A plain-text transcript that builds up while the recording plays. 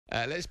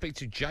Let's speak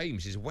to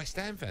James. He's a West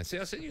Ham fan. See,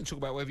 I said you can talk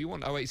about whatever you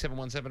want.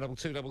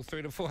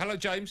 08717223344. Hello,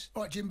 James.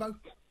 All right, Jimbo.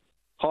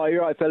 Hi,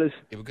 you right, fellas?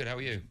 Yeah, we're good. How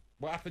are you?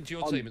 What happened to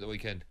your team at the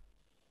weekend?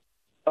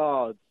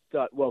 Oh,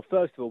 well,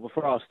 first of all,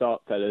 before I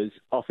start, fellas,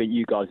 I think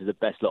you guys are the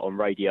best lot on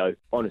radio.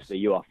 Honestly,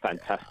 you are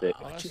fantastic.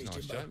 Oh, that's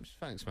nice, James.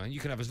 Thanks, man. You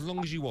can have as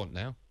long as you want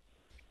now.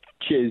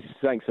 Cheers.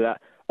 Thanks for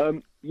that.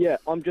 Yeah,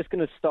 I'm just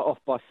going to start off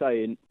by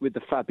saying, with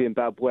the Fabian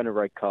Balbuena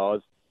red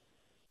cards,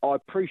 I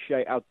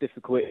appreciate how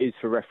difficult it is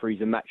for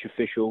referees and match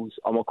officials.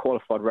 I'm a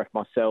qualified ref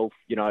myself.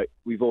 You know,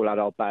 we've all had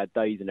our bad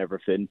days and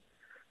everything.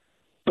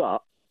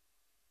 But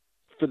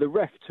for the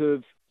ref to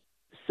have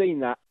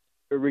seen that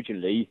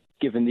originally,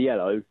 given the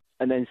yellow,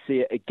 and then see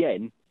it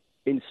again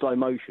in slow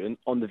motion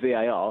on the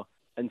VAR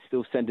and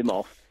still send him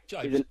off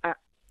James, is an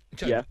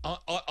James, yeah.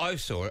 I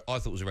saw it. I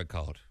thought it was a red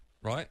card.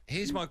 Right?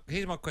 Here's my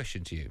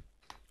question to you.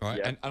 Right?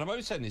 Yeah. And I'm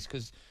only saying this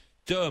because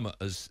Dermot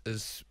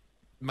has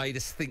made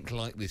us think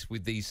like this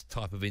with these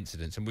type of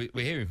incidents, and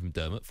we're hearing from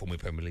Dermot, former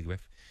Premier League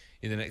ref,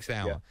 in the next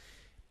hour.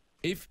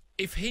 Yeah.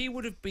 If he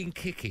would have been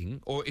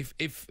kicking, or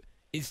if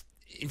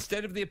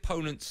instead of the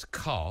opponent's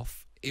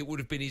calf, it would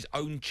have been his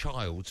own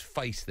child's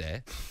face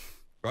there,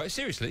 right?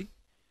 Seriously,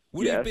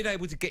 would he have been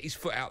able to get his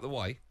foot out of the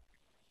way?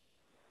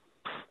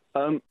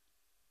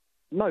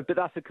 No, but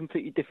that's a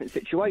completely different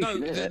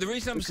situation. No, the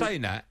reason I'm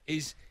saying that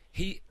is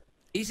he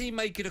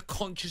making a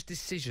conscious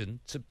decision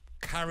to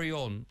carry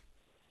on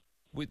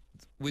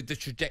with the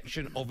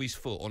trajectory of his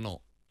foot or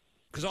not?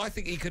 Because I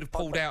think he could have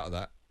pulled out of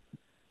that.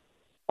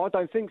 I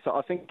don't think so.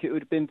 I think it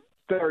would have been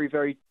very,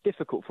 very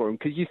difficult for him,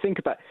 because you think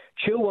about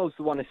Chilwell's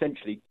the one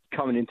essentially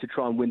coming in to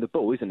try and win the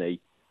ball, isn't he?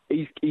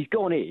 He's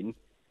gone in,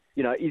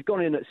 you know, he's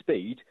gone in at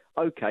speed.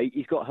 Okay,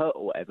 he's got hurt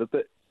or whatever,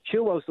 but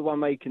Chilwell's the one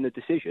making the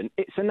decision.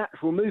 It's a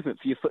natural movement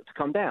for your foot to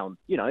come down.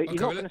 You know, you're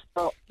not going to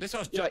start. Let's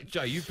ask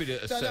Jay. You've been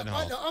at a certain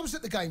half. I was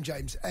at the game,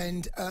 James,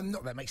 and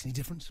not that makes any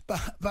difference.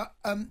 But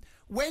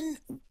when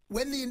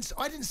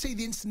I didn't see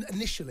the incident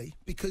initially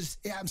because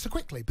it happened so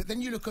quickly. But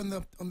then you look on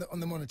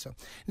the monitor.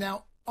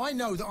 Now I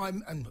know that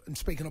I'm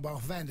speaking on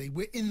behalf of Andy.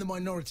 We're in the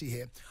minority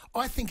here.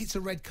 I think it's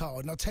a red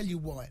card, and I'll tell you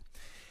why.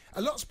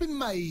 A lot's been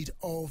made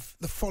of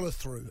the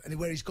follow-through and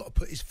where he's got to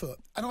put his foot.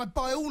 And I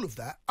buy all of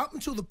that up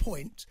until the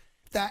point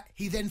that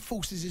he then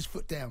forces his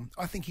foot down.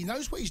 I think he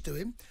knows what he's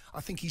doing.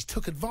 I think he's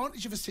took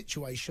advantage of a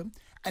situation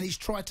and he's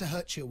tried to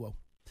hurt Chilwell.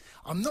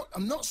 I'm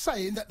not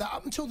saying that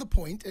up until the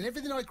point, and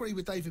everything I agree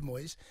with David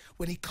Moyes,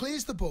 when he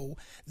clears the ball,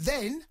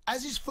 then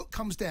as his foot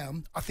comes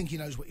down, I think he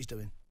knows what he's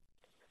doing.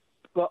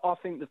 Well, I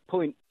think the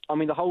point, I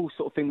mean, the whole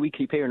sort of thing we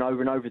keep hearing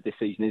over and over this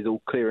season is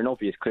all clear and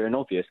obvious, clear and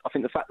obvious. I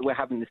think the fact that we're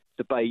having this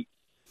debate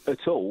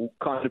at all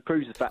kind of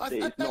proves the fact that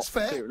it's not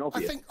fair. Clear and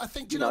obvious. I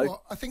think. Do you know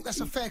what? I think that's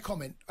a fair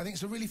comment. I think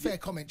it's a really fair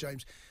comment,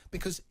 James,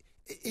 because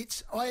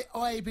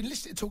I've been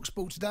listening to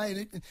talkSPORT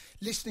today and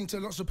listening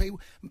to lots of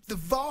people. The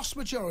vast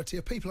majority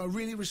of people I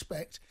really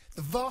respect,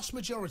 the vast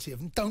majority of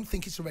them don't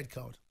think it's a red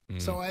card.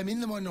 So I am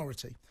in the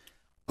minority.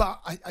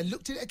 But I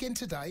looked at it again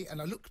today, and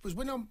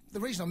the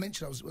reason I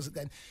mentioned it was that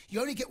then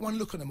you only get one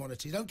look on a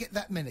monitor. You don't get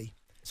that many.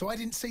 So I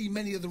didn't see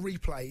many of the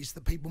replays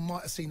that people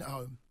might have seen at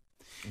home.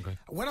 Okay.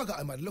 When I got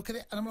home, I'd look at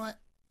it, and I'm like,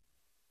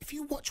 if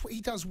you watch what he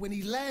does when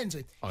he lands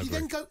it,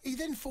 he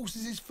then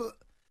forces his foot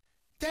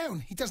down.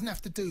 He doesn't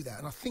have to do that,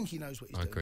 and I think he knows what he's doing.